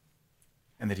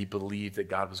 And that he believed that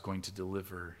God was going to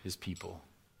deliver his people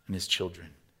and his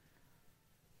children.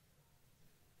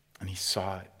 And he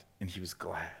saw it and he was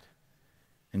glad.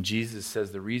 And Jesus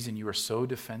says, the reason you are so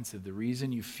defensive, the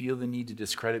reason you feel the need to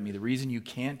discredit me, the reason you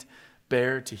can't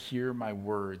bear to hear my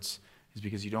words is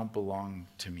because you don't belong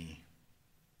to me.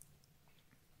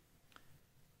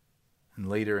 And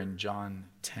later in John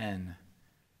 10,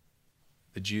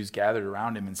 the Jews gathered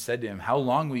around him and said to him, how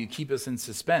long will you keep us in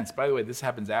suspense? By the way, this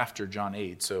happens after John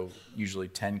 8, so usually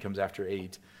 10 comes after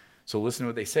 8. So listen to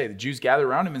what they say. The Jews gathered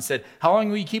around him and said, how long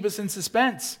will you keep us in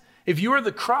suspense? If you are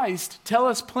the Christ, tell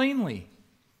us plainly.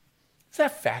 Is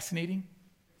that fascinating?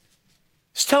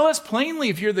 Just tell us plainly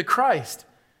if you're the Christ.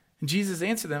 And Jesus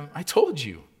answered them, I told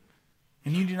you.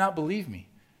 and you do not believe me.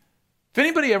 If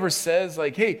anybody ever says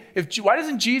like, hey, why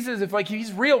doesn't Jesus, if like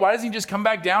he's real, why doesn't he just come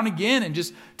back down again and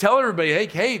just tell everybody,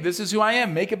 hey, this is who I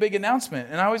am, make a big announcement?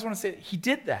 And I always want to say, he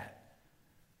did that.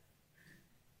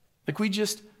 Like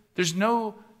there's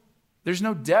no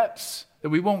depths that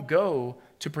we won't go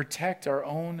to protect our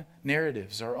own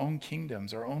narratives, our own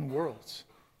kingdoms, our own worlds,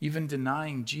 even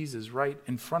denying Jesus right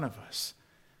in front of us.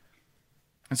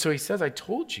 And so he says, I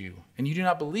told you, and you do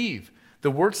not believe. The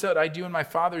works that I do in my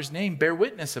Father's name bear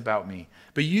witness about me,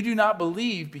 but you do not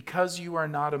believe because you are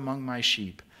not among my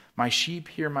sheep. My sheep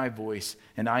hear my voice,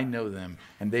 and I know them,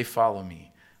 and they follow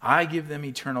me. I give them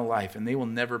eternal life, and they will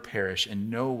never perish,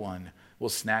 and no one will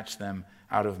snatch them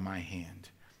out of my hand.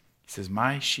 He says,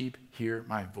 my sheep hear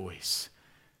my voice.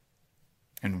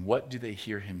 And what do they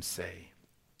hear him say?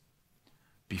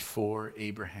 Before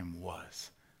Abraham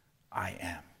was, I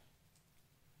am.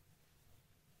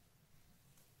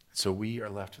 So we are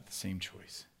left with the same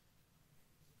choice.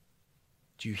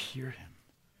 Do you hear him?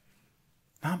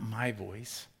 Not my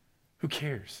voice. Who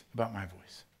cares about my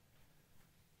voice?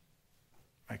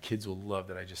 My kids will love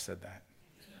that I just said that.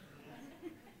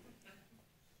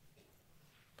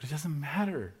 But it doesn't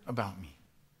matter about me.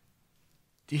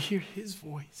 Do you hear his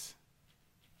voice?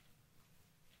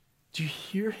 Do you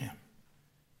hear him?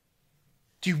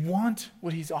 Do you want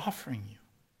what he's offering you?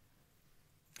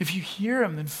 If you hear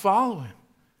him, then follow him.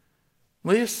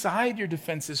 Lay aside your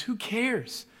defenses. Who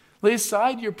cares? Lay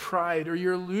aside your pride or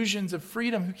your illusions of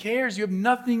freedom. Who cares? You have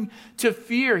nothing to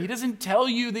fear. He doesn't tell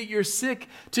you that you're sick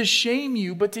to shame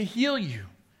you, but to heal you.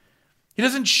 He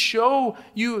doesn't show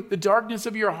you the darkness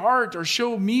of your heart or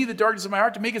show me the darkness of my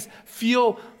heart to make us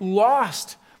feel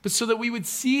lost, but so that we would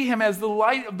see him as the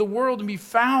light of the world and be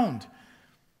found.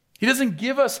 He doesn't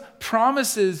give us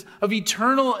promises of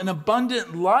eternal and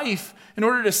abundant life in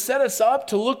order to set us up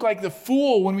to look like the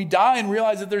fool when we die and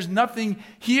realize that there's nothing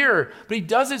here. But he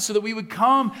does it so that we would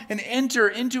come and enter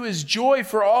into his joy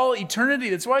for all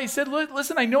eternity. That's why he said,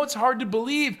 listen, I know it's hard to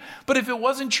believe, but if it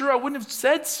wasn't true, I wouldn't have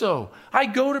said so. I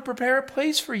go to prepare a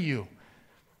place for you.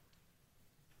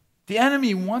 The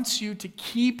enemy wants you to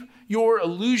keep your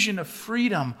illusion of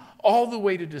freedom all the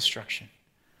way to destruction.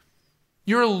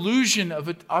 Your illusion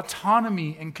of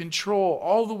autonomy and control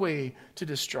all the way to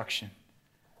destruction.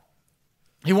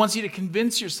 He wants you to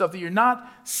convince yourself that you're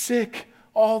not sick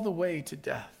all the way to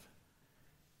death.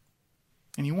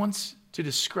 And he wants to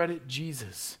discredit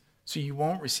Jesus so you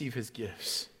won't receive his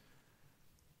gifts.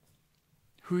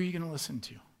 Who are you going to listen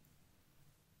to?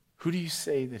 Who do you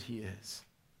say that he is?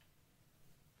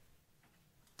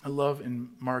 I love in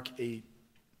Mark 8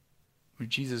 where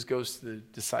Jesus goes to the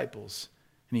disciples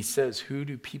and he says, who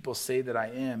do people say that I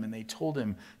am? And they told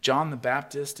him, John the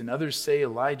Baptist, and others say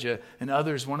Elijah, and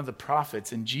others one of the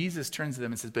prophets. And Jesus turns to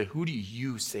them and says, but who do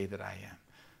you say that I am?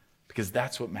 Because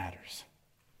that's what matters.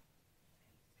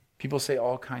 People say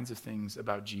all kinds of things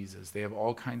about Jesus. They have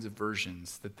all kinds of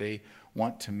versions that they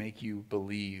want to make you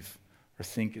believe or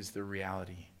think is the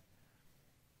reality.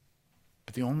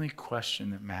 But the only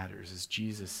question that matters is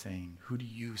Jesus saying, who do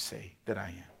you say that I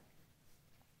am?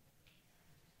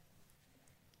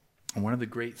 And one of the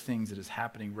great things that is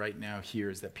happening right now here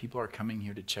is that people are coming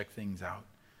here to check things out.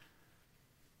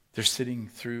 They're sitting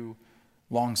through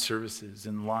long services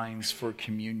and lines for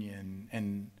communion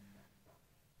and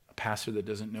a pastor that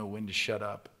doesn't know when to shut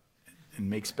up and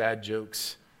makes bad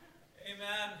jokes.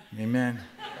 Amen. Amen.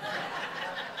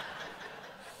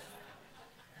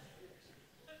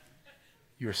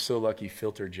 You're so lucky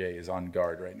Filter J is on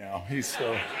guard right now. He's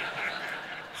so...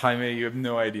 Jaime, you have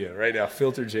no idea. Right now,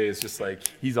 Filter J is just like,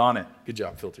 he's on it. Good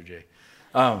job, Filter J.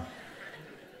 But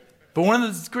one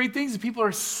of the great things that people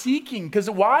are seeking, because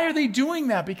why are they doing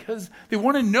that? Because they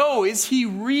want to know, is he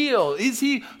real? Is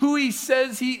he who he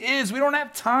says he is? We don't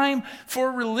have time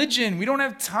for religion. We don't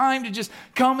have time to just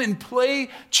come and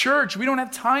play church. We don't have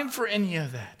time for any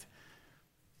of that.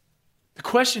 The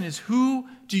question is, who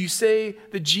do you say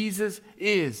that Jesus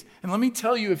is? And let me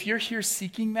tell you, if you're here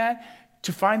seeking that,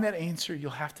 to find that answer,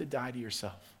 you'll have to die to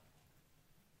yourself.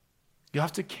 You'll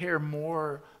have to care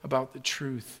more about the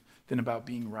truth than about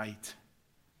being right.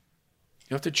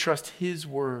 You'll have to trust his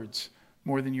words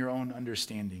more than your own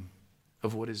understanding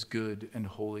of what is good and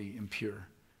holy and pure.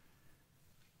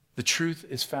 The truth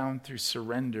is found through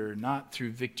surrender, not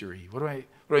through victory. What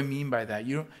do I mean by that?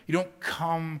 You don't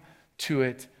come to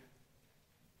it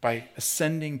by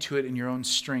ascending to it in your own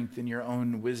strength, in your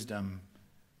own wisdom,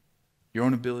 your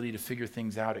own ability to figure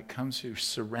things out. It comes through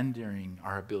surrendering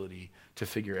our ability to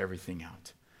figure everything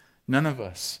out. None of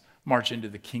us march into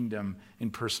the kingdom in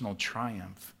personal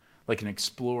triumph, like an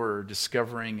explorer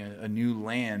discovering a new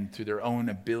land through their own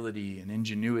ability and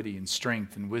ingenuity and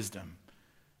strength and wisdom.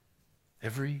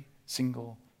 Every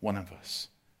single one of us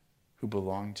who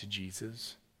belong to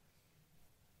Jesus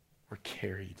were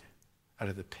carried out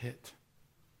of the pit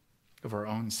of our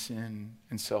own sin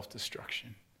and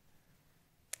self-destruction.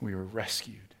 We were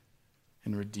rescued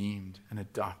and redeemed and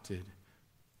adopted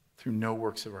through no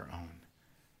works of our own.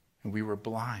 And we were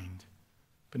blind,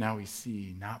 but now we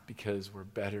see, not because we're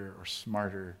better or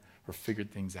smarter or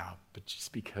figured things out, but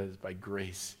just because by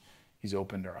grace he's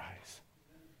opened our eyes.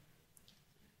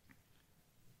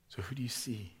 So who do you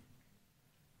see?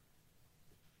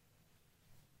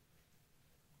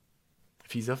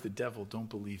 If he's of the devil, don't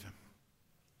believe him.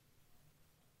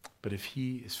 But if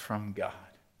he is from God,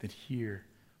 then hear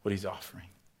what he's offering.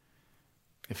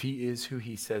 If he is who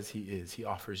he says he is, he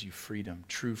offers you freedom,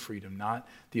 true freedom, not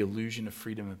the illusion of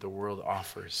freedom that the world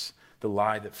offers, the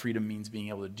lie that freedom means being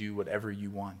able to do whatever you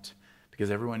want,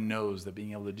 because everyone knows that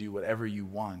being able to do whatever you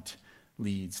want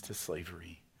leads to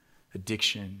slavery,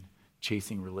 addiction,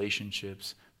 chasing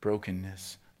relationships,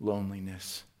 brokenness,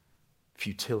 loneliness,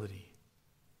 futility.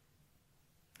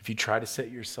 If you try to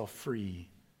set yourself free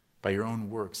by your own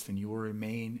works, then you will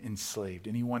remain enslaved.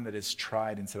 Anyone that has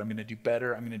tried and said, I'm going to do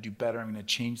better, I'm going to do better, I'm going to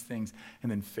change things,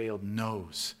 and then failed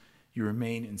knows you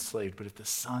remain enslaved. But if the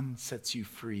Son sets you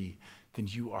free, then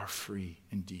you are free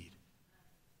indeed.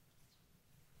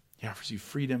 He offers you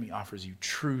freedom, he offers you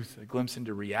truth, a glimpse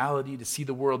into reality, to see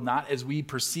the world not as we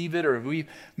perceive it or we've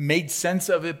made sense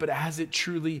of it, but as it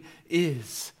truly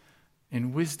is,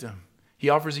 in wisdom. He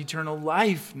offers eternal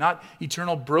life, not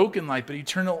eternal broken life, but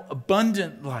eternal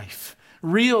abundant life,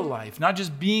 real life, not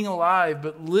just being alive,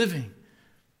 but living.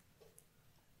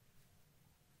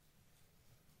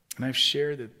 And I've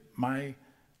shared that my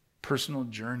personal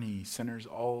journey centers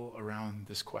all around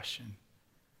this question.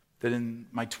 That in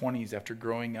my 20s, after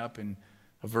growing up in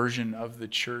a version of the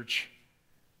church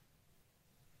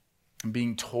and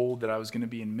being told that I was going to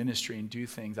be in ministry and do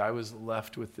things, I was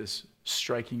left with this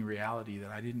striking reality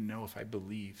that I didn't know if I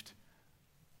believed.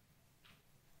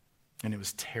 And it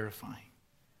was terrifying.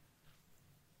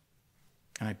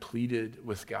 And I pleaded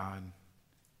with God.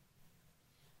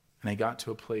 And I got to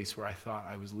a place where I thought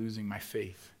I was losing my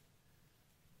faith.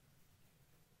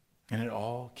 And it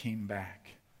all came back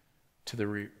to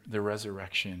the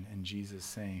resurrection and Jesus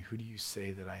saying, who do you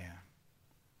say that I am?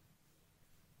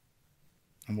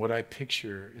 And what I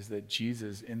picture is that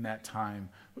Jesus in that time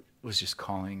was just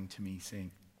calling to me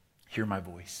saying, hear my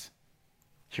voice.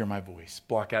 Hear my voice.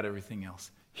 Block out everything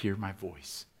else. Hear my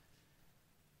voice.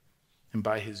 And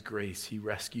by his grace, he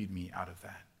rescued me out of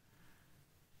that.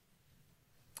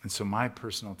 And so my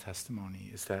personal testimony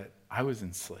is that I was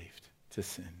enslaved to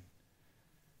sin.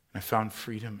 I found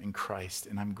freedom in Christ,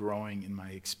 and I'm growing in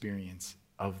my experience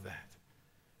of that.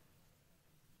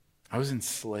 I was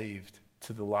enslaved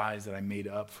to the lies that I made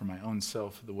up for my own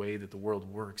self, the way that the world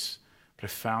works. But I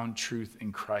found truth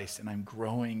in Christ, and I'm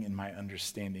growing in my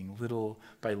understanding little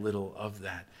by little of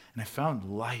that. And I found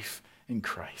life in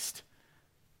Christ.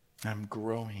 And I'm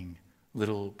growing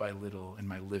little by little in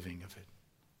my living of it.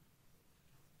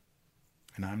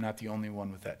 And I'm not the only one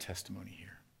with that testimony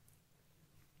here.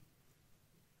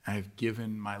 I have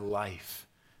given my life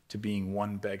to being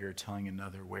one beggar telling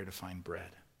another where to find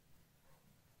bread,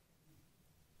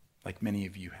 like many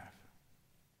of you have.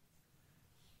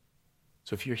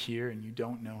 So if you're here and you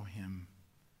don't know him,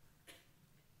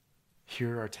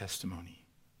 hear our testimony.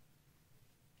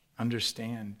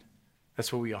 Understand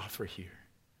that's what we offer here.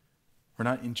 We're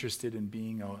not interested in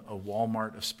being a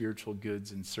Walmart of spiritual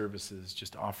goods and services,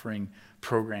 just offering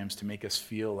programs to make us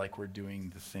feel like we're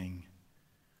doing the thing.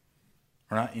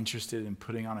 We're not interested in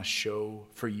putting on a show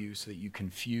for you so that you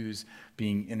confuse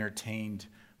being entertained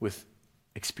with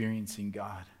experiencing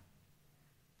God.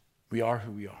 We are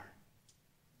who we are.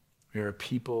 We are a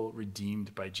people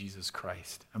redeemed by Jesus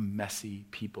Christ, a messy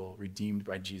people redeemed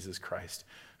by Jesus Christ,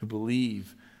 who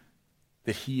believe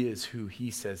that he is who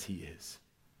he says he is.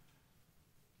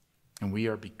 And we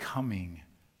are becoming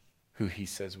who he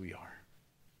says we are.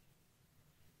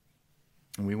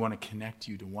 And we want to connect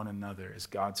you to one another as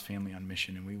God's family on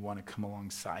mission. And we want to come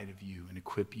alongside of you and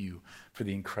equip you for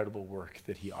the incredible work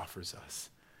that he offers us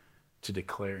to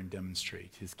declare and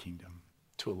demonstrate his kingdom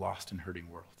to a lost and hurting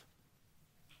world.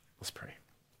 Let's pray.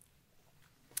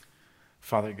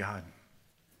 Father God,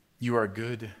 you are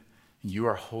good and you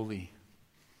are holy.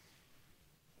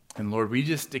 And Lord, we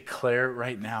just declare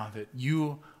right now that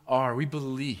we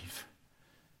believe,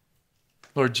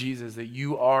 Lord Jesus, that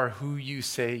you are who you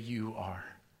say you are.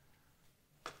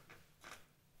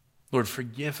 Lord,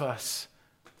 forgive us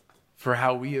for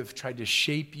how we have tried to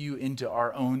shape you into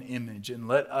our own image, and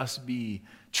let us be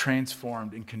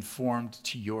transformed and conformed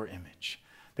to your image,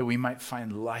 that we might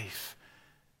find life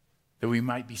that we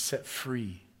might be set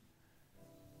free,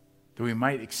 that we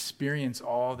might experience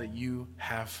all that you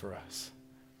have for us,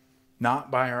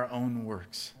 not by our own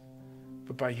works,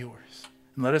 but by yours.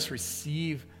 And let us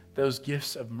receive those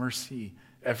gifts of mercy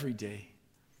every day.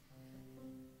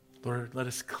 Lord, let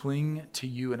us cling to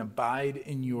you and abide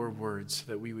in your words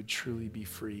so that we would truly be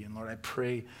free. And Lord, I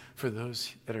pray for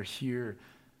those that are here,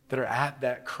 that are at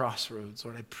that crossroads.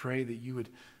 Lord, I pray that you would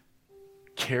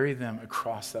carry them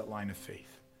across that line of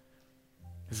faith.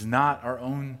 It's not our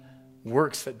own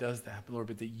works that does that, but Lord,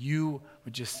 but that you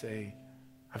would just say,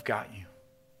 I've got you.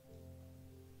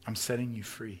 I'm setting you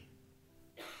free.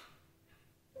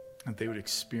 And they would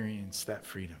experience that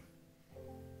freedom.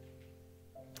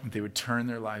 And they would turn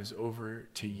their lives over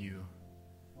to you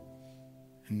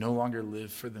and no longer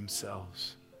live for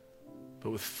themselves,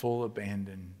 but with full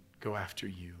abandon go after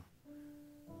you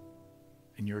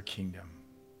and your kingdom.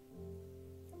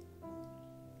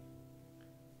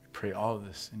 We pray all of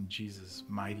this in Jesus'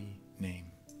 mighty name,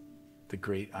 the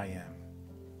great I am.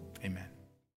 Amen.